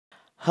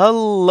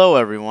Hello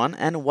everyone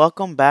and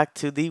welcome back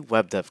to the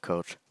Web Dev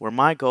Coach, where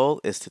my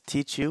goal is to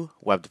teach you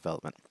web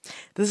development.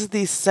 This is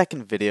the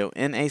second video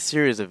in a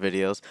series of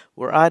videos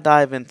where I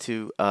dive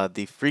into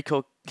the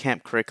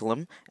FreeCodeCamp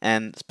curriculum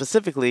and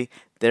specifically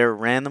their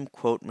random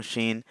quote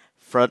machine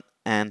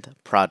front-end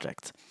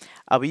project.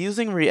 I'll be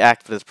using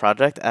React for this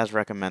project as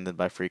recommended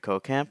by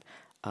FreeCodeCamp.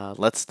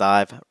 Let's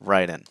dive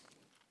right in.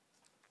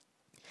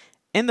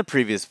 In the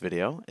previous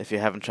video, if you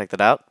haven't checked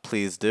it out,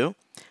 please do.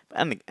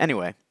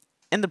 Anyway,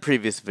 in the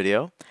previous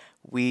video,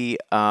 we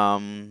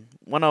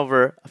went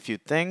over a few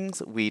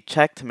things. We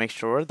checked to make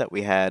sure that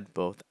we had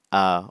both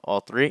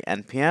all three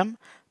npm,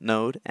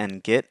 node,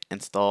 and git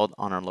installed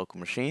on our local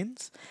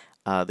machines.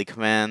 The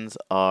commands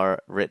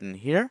are written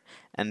here: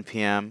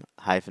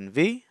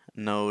 npm-v,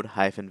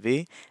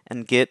 node-v,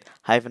 and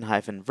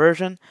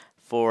git-version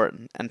for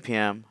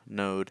npm,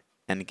 node,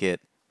 and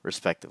git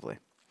respectively.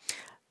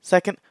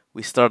 Second,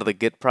 we started a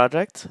Git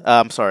project.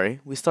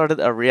 We started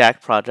a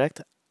React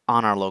project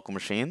on our local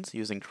machines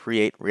using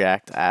Create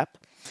React App.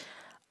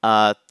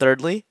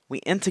 Thirdly, we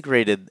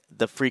integrated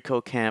the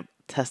FreeCodeCamp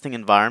testing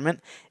environment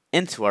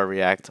into our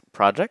React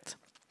project.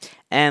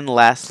 And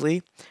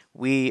lastly,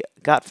 we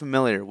got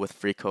familiar with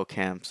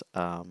FreeCodeCamp's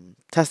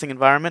testing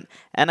environment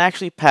and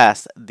actually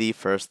passed the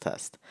first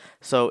test.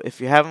 So if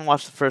you haven't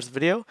watched the first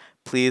video,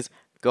 please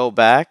go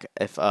back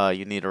if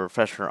you need a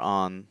refresher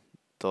on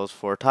those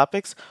 4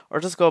 topics, or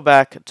just go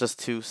back just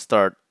to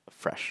start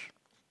fresh.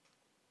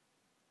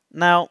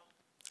 Now,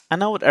 I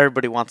know what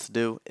everybody wants to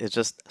do is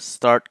just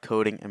start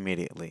coding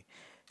immediately.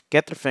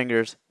 Get their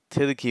fingers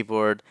to the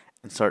keyboard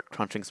and start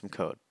crunching some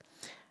code.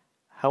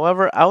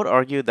 However, I would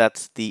argue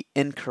that's the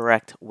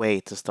incorrect way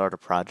to start a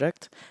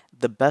project.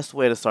 The best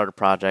way to start a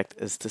project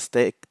is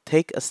to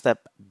take a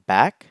step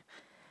back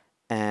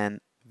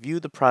and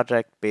view the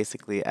project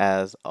basically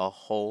as a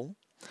whole.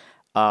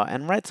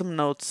 And write some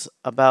notes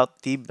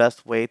about the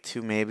best way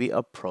to maybe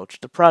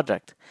approach the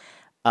project.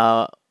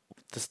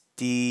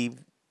 The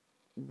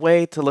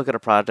way to look at a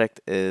project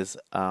is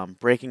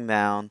breaking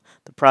down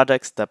the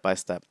project step by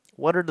step.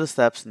 What are the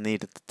steps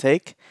needed to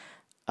take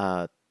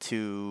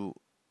to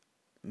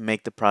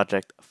make the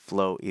project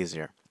flow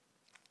easier?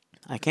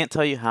 I can't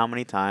tell you how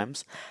many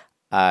times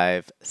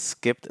I've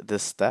skipped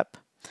this step,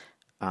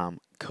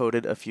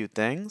 coded a few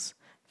things,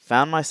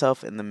 found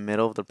myself in the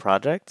middle of the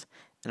project,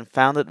 and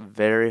found it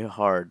very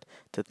hard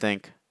to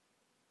think,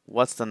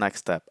 what's the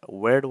next step?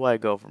 Where do I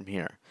go from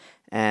here?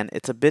 And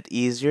it's a bit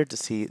easier to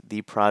see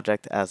the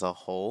project as a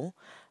whole,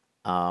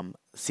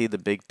 see the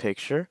big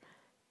picture,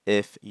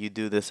 if you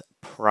do this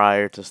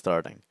prior to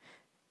starting.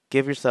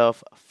 Give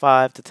yourself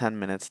 5 to 10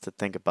 minutes to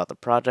think about the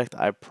project.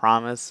 I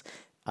promise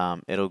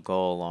it'll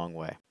go a long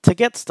way. To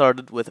get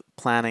started with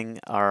planning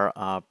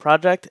our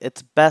project,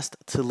 it's best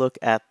to look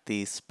at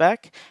the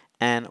spec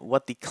and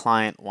what the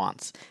client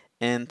wants.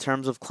 In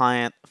terms of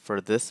client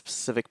for this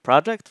specific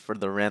project, for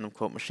the random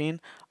quote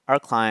machine, our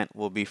client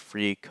will be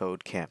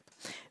FreeCodeCamp.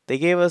 They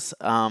gave us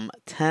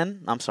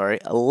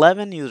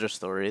 11 user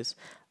stories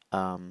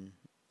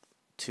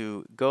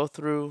to go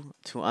through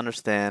to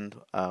understand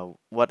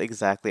what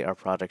exactly our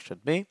project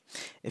should be.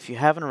 If you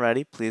haven't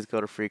already, please go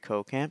to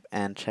FreeCodeCamp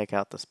and check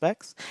out the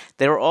specs.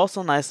 They were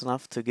also nice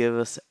enough to give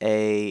us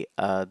a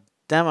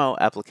demo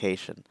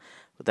application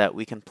that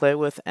we can play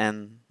with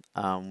and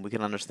we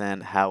can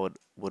understand how it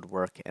would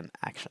work in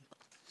action.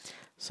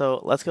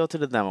 So let's go to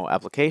the demo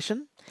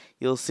application.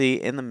 You'll see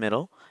in the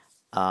middle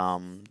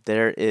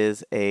there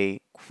is a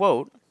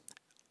quote,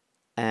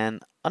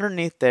 and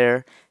underneath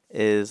there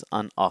is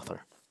an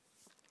author.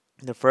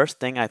 The first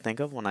thing I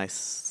think of when I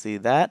see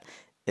that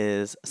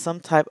is some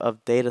type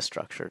of data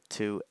structure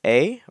to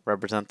A,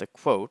 represent the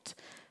quote,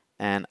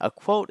 and a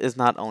quote is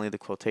not only the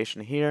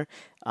quotation here,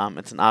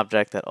 it's an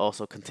object that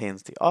also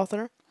contains the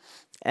author.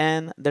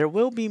 And there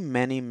will be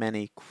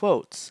many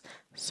quotes.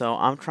 So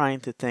I'm trying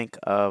to think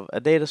of a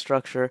data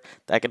structure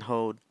that can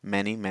hold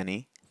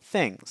many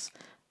things.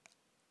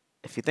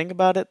 If you think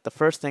about it, the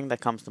first thing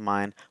that comes to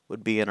mind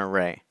would be an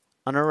array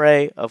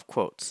of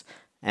quotes.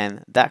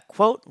 And that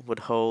quote would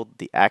hold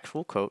the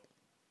actual quote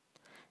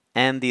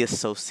and the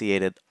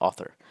associated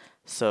author.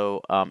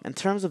 So in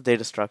terms of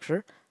data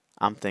structure,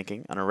 I'm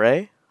thinking an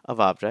array of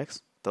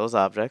objects. Those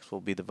objects will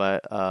be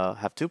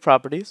have 2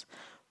 properties,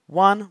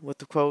 one with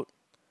the quote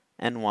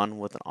and one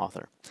with an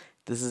author.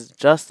 This is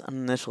just an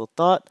initial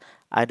thought.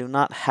 I do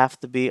not have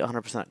to be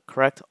 100%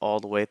 correct all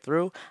the way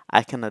through.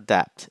 I can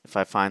adapt if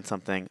I find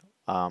something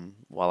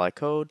while I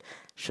code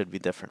should be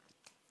different.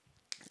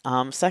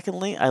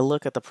 Secondly, I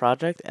look at the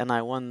project and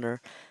I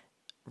wonder,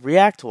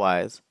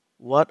 React-wise,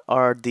 what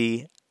are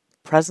the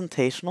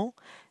presentational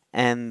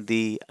and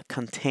the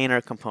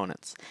container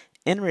components?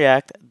 In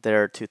React,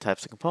 there are 2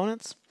 types of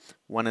components.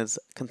 One is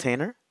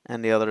container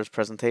and the other is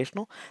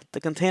presentational. The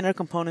container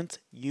components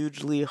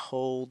usually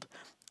hold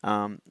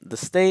the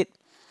state,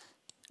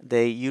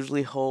 they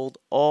usually hold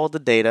all the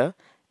data,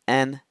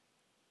 and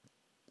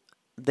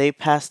they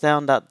pass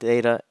down that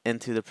data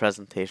into the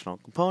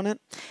presentational component.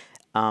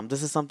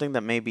 This is something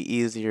that may be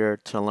easier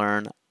to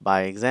learn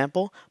by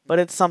example, but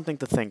it's something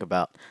to think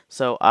about.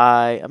 So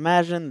I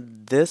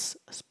imagine this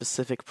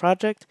specific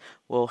project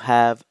will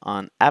have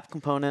an app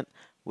component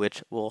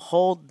which will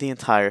hold the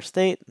entire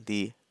state,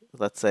 the,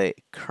 let's say,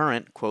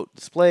 current quote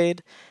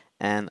displayed,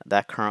 and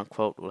that current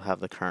quote will have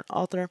the current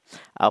author.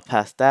 I'll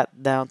pass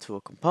that down to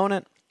a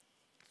component,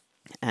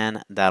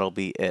 and that'll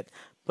be it.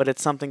 But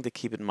it's something to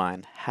keep in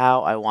mind,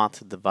 how I want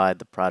to divide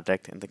the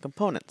project into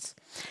components.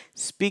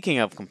 Speaking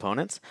of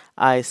components,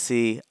 I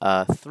see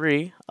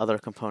 3 other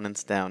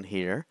components down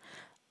here.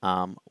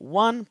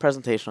 One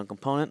presentational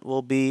component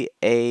will be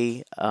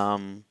a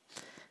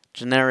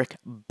generic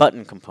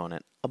button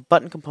component. A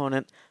button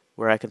component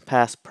where I can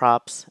pass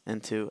props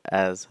into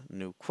as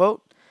new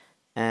quote.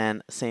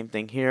 And same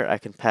thing here, I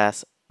can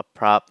pass a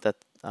prop that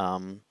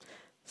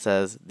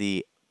says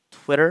the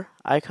Twitter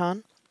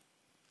icon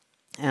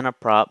and a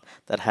prop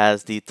that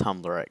has the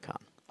Tumblr icon.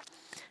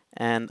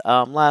 And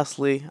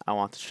lastly, I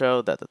want to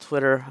show that the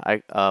Twitter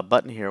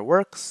button here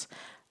works.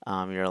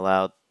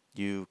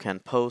 You can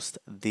post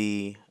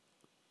the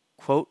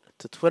quote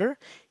to Twitter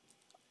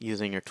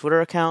using your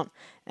Twitter account,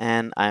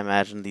 and I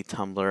imagine the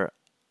Tumblr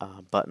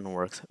button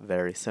works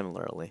very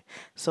similarly.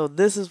 So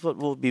this is what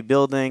we'll be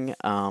building.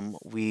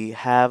 We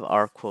have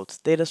our quotes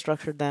data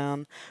structure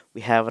down. We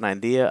have an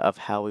idea of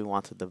how we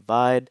want to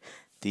divide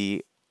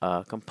the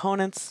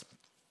components.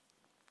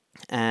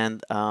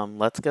 And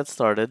let's get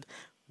started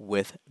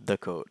with the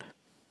code.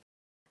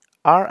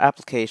 Our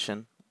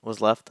application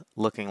was left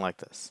looking like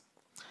this.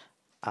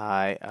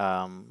 I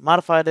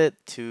modified it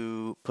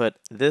to put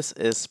this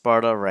is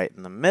Sparta right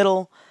in the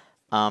middle,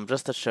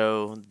 just to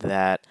show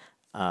that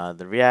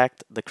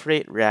the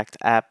create React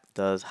app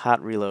does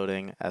hot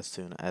reloading as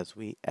soon as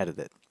we edit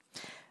it.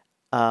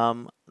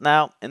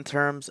 Now, in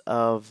terms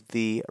of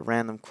the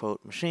random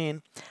quote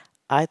machine,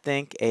 I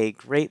think a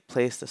great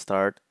place to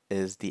start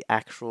is the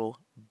actual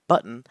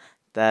button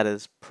that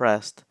is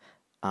pressed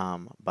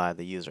by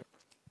the user.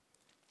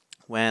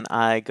 When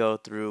I go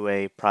through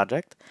a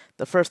project,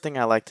 the first thing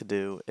I like to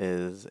do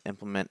is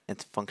implement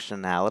its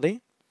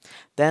functionality.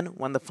 Then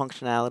when the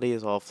functionality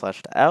is all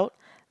fleshed out,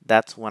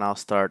 that's when I'll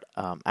start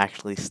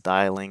actually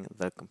styling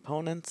the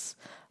components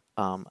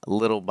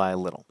little by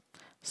little.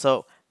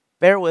 So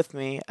bear with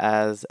me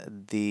as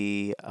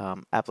the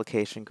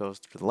application goes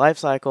through the life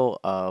cycle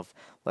of,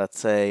 let's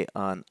say,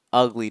 an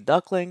ugly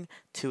duckling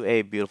to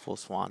a beautiful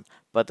swan.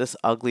 But this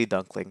ugly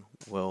duckling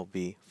will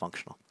be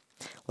functional.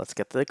 Let's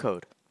get to the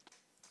code.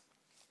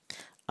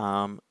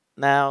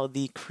 Now,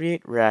 the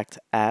create React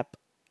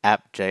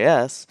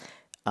app.js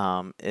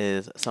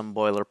is some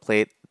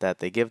boilerplate that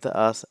they give to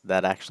us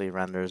that actually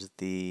renders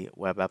the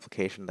web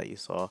application that you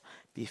saw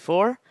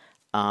before.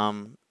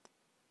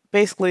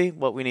 Basically,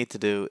 what we need to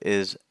do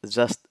is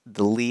just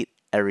delete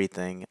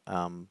everything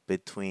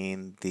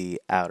between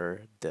the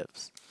outer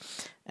divs.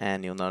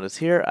 And you'll notice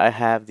here I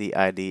have the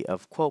ID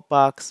of quote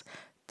box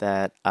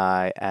that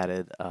I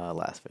added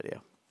last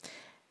video.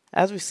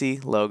 As we see,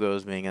 logo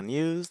is being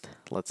unused.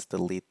 Let's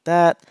delete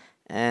that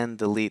and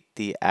delete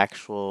the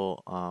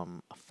actual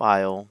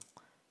file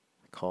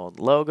called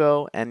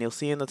logo. And you'll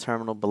see in the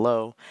terminal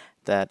below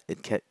that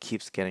it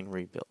keeps getting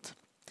rebuilt.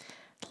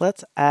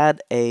 Let's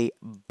add a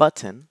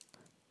button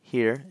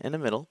here in the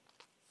middle.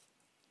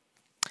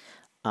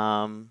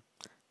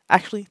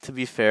 Actually, to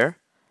be fair,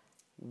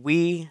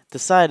 we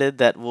decided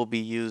that we'll be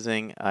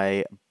using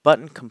a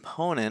button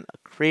component,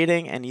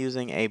 creating and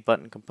using a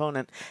button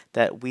component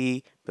that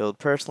we build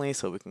personally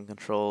so we can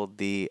control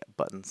the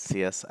button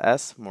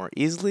CSS more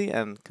easily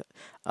and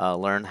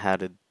learn how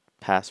to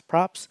pass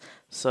props.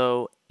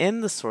 So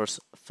in the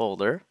source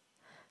folder,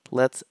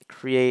 let's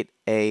create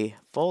a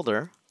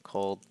folder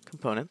called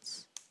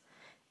components.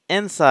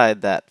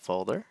 Inside that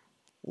folder,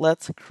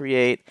 let's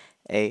create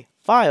a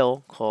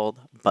file called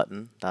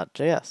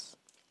button.js.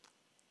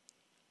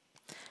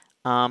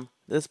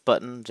 This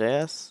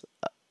button.js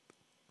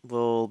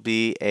will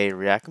be a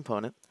React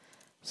component,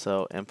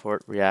 so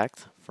import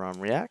React from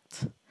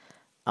React,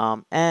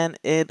 and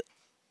it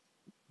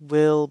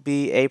will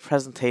be a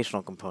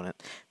presentational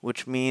component,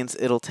 which means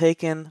it'll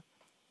take in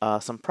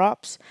some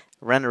props,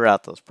 render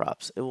out those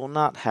props. It will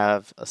not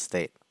have a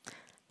state.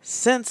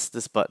 Since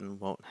this button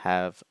won't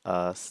have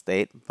a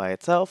state by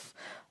itself,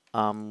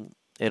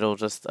 it'll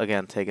just,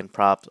 again, take in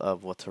props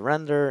of what to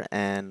render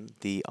and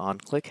the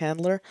onClick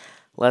handler.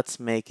 Let's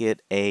make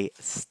it a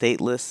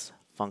stateless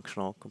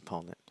functional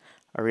component,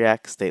 a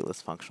React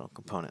stateless functional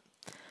component.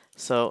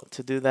 So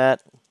to do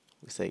that,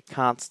 we say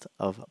const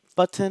of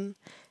button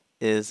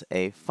is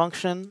a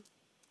function.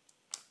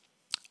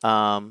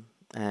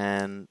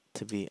 And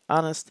to be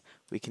honest,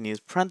 we can use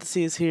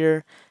parentheses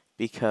here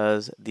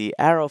because the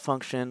arrow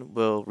function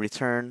will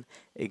return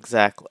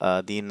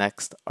the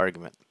next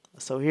argument.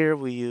 So here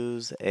we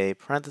use a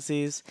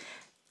parentheses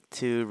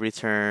to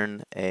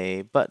return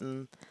a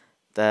button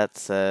that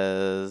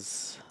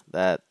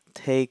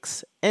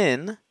takes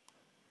in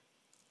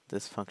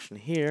this function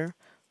here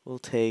will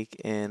take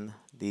in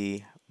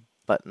the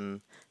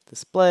button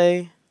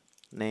display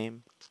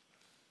name,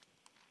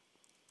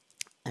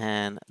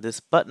 and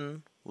this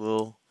button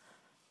we'll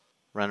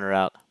render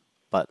out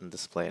button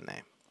display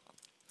name.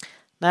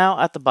 Now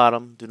at the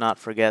bottom, do not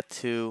forget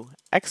to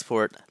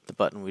export the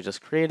button we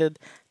just created,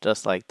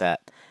 just like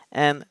that.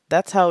 And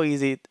that's how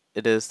easy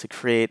it is to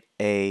create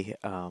a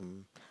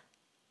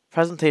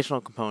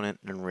presentational component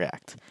in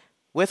React.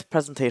 With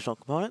presentational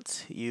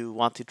components, you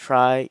want to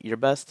try your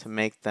best to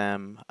make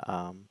them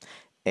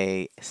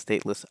a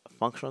stateless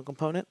functional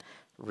component.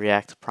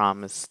 React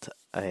promised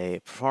a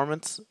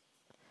performance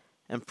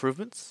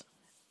improvements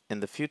in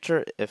the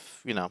future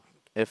if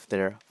if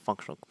they're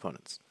functional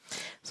components.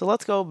 So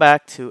let's go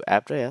back to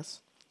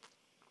app.js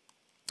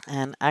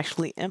and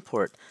actually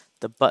import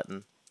the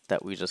button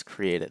that we just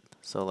created.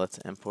 So let's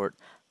import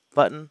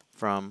button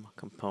from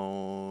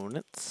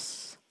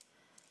components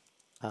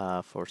 /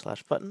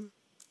 button,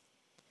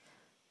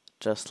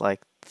 just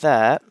like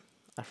that.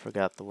 I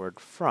forgot the word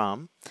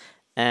from.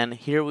 And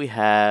here we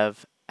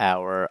have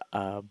our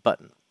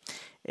button.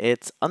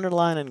 It's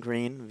underlined in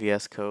green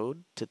VS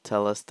Code to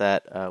tell us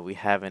that we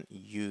haven't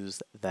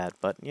used that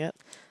button yet.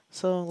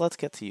 So let's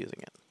get to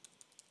using it.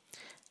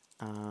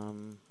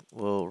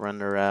 We'll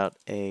render out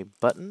a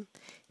button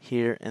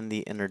here in the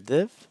inner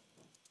div,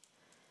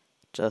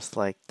 just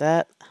like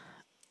that.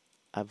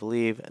 I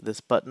believe this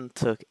button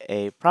took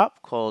a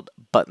prop called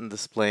button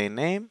display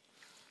name,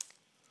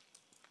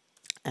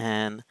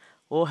 and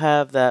we'll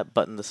have that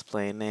button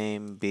display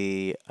name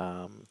be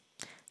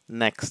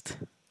next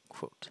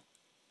quote.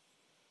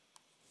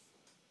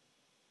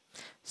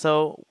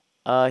 So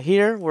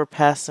here we're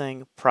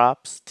passing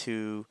props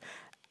to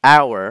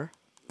our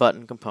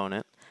button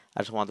component.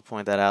 I just wanted to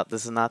point that out.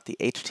 This is not the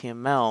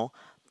HTML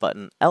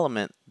button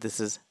element. This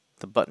is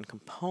the button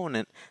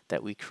component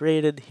that we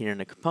created here in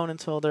the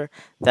components folder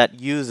that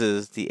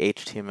uses the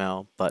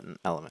HTML button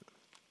element.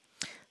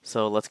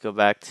 So let's go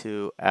back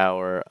to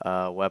our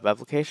web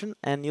application,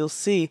 and you'll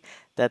see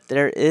that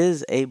there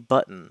is a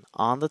button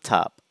on the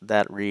top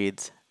that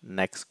reads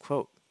next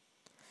quote.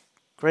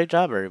 Great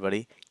job,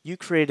 everybody. You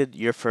created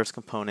your first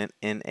component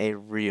in a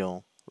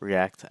real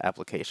React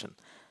application.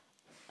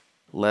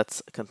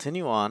 Let's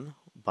continue on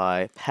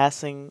by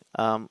passing,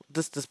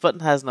 this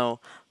button has no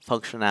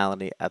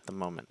functionality at the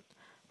moment,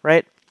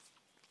 right?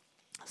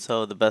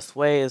 So the best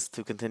way is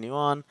to continue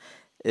on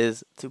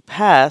is to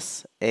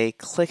pass a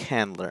click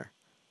handler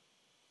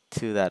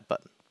to that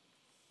button.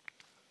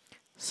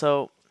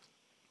 So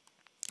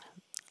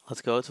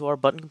let's go to our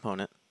button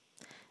component,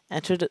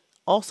 and should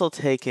also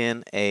take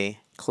in a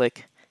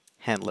click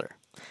handler.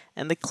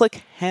 And the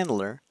click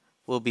handler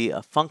will be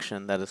a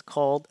function that is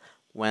called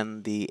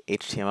when the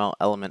HTML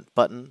element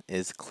button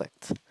is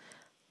clicked.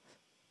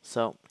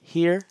 So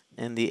here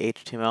in the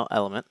HTML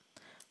element,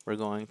 we're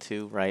going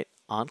to write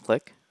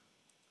onClick,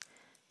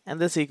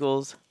 and this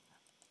equals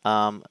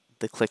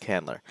the click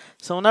handler.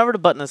 So whenever the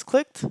button is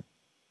clicked,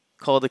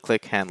 call the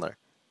click handler.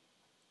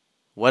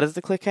 What is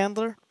the click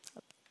handler?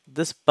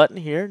 This button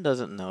here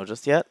doesn't know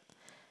just yet,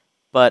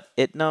 but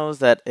it knows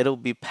that it'll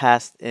be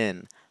passed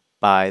in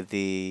by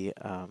the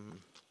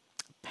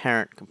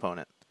parent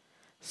component.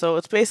 So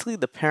it's basically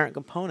the parent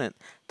component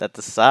that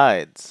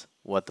decides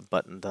what the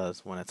button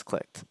does when it's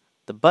clicked.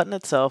 The button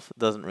itself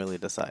doesn't really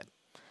decide.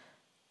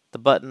 The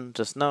button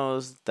just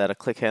knows that a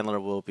click handler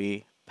will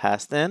be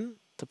passed in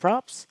to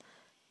props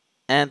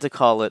and to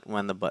call it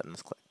when the button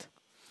is clicked.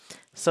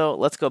 So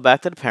let's go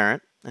back to the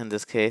parent. In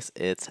this case,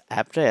 it's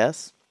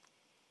app.js,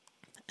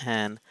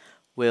 and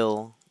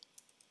we'll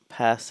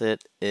pass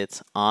it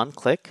its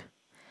onClick,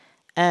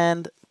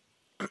 and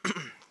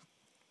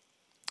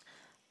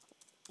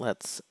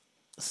let's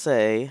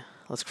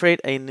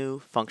create a new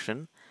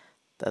function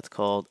that's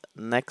called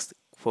next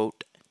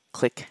quote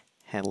click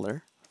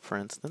handler, for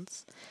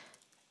instance.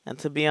 And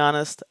to be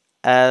honest,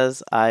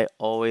 as I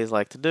always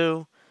like to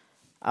do,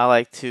 I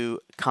like to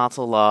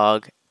console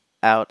log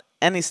out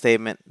any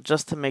statement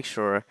just to make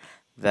sure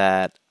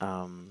that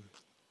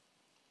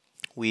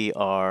we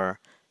are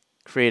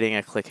creating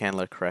a click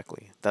handler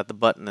correctly, that the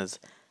button is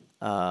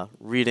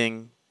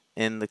reading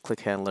in the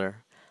click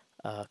handler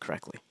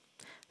correctly.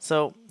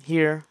 So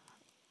here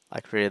I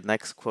created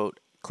next quote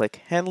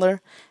click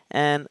handler,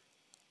 and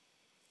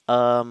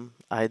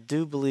I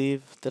do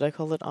believe, did I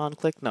call it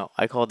onClick? No,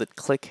 I called it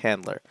click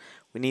handler.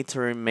 We need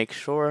to make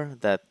sure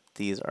that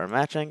these are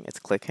matching. It's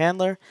click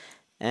handler,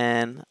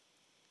 and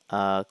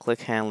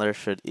click handler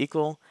should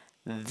equal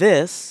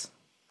this,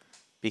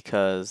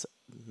 because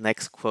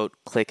next quote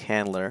click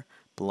handler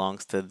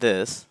belongs to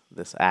this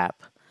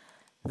app,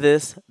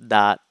 this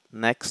dot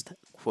next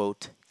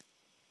quote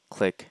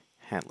click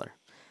handler.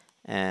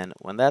 And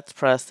when that's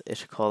pressed, it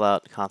should call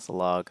out console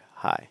log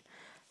hi.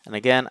 And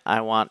again,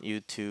 I want you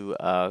to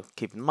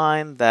keep in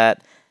mind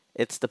that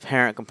it's the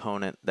parent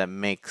component that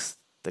makes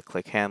the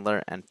click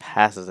handler and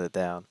passes it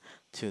down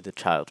to the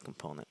child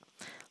component.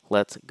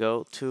 Let's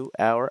go to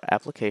our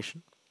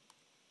application.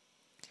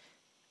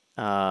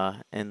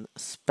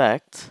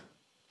 Inspect.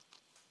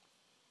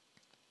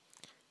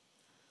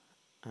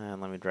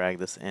 And let me drag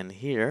this in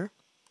here.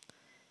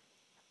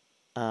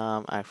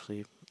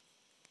 Actually,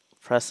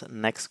 press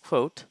next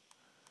quote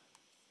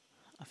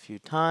a few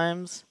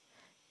times,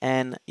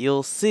 and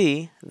you'll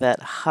see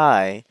that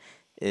hi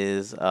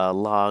is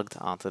logged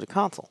onto the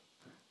console.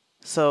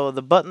 So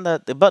the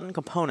button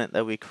component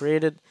that we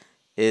created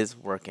is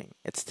working.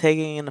 It's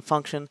taking in a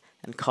function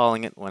and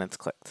calling it when it's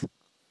clicked.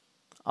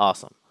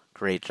 Awesome.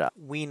 Great job.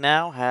 We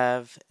now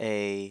have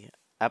a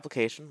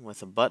application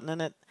with a button in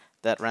it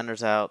that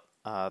renders out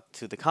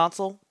to the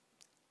console.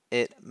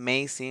 It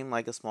may seem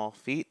like a small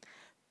feat,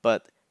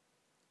 but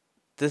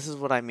this is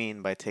what I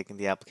mean by taking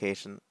the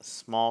application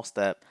small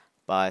step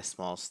by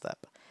small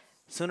step.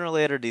 Sooner or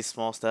later, these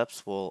small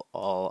steps will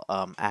all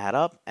add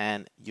up,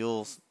 and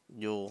you'll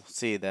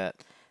see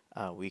that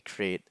we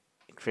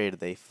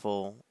created a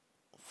full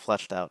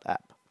fleshed out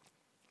app.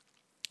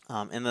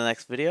 In the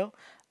next video,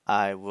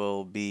 I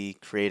will be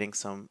creating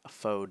some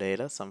faux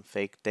data, some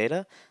fake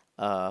data,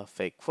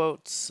 fake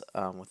quotes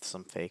with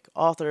some fake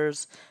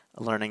authors,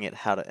 learning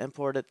how to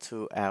import it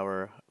to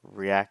our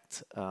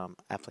React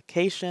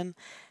application,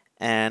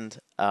 and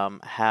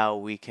how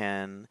we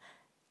can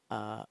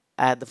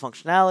add the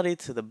functionality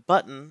to the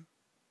button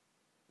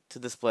to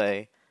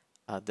display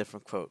a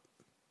different quote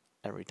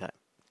every time.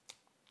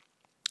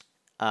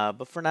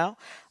 But for now,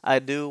 I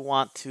do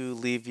want to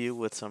leave you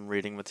with some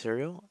reading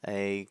material,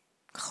 a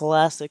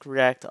classic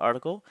React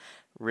article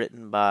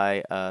written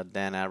by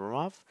Dan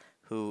Abramov,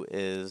 who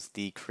is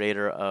the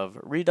creator of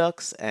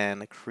Redux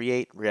and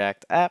Create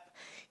React App.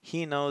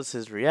 He knows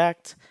his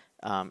React.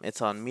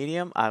 It's on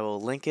Medium. I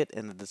will link it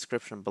in the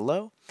description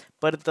below,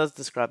 but it does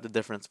describe the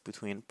difference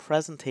between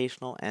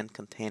presentational and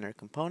container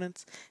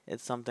components.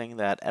 It's something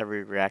that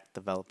every React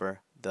developer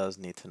does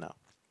need to know.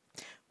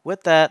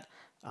 With that,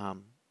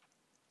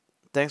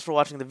 thanks for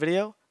watching the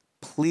video.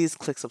 Please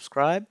click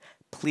subscribe.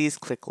 Please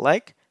click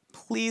like.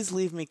 Please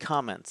leave me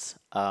comments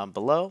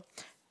below.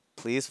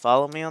 Please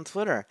follow me on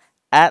Twitter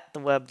at the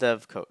Web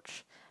Dev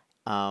Coach.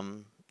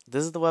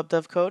 This is the Web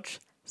Dev Coach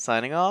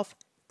signing off.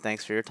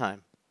 Thanks for your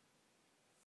time.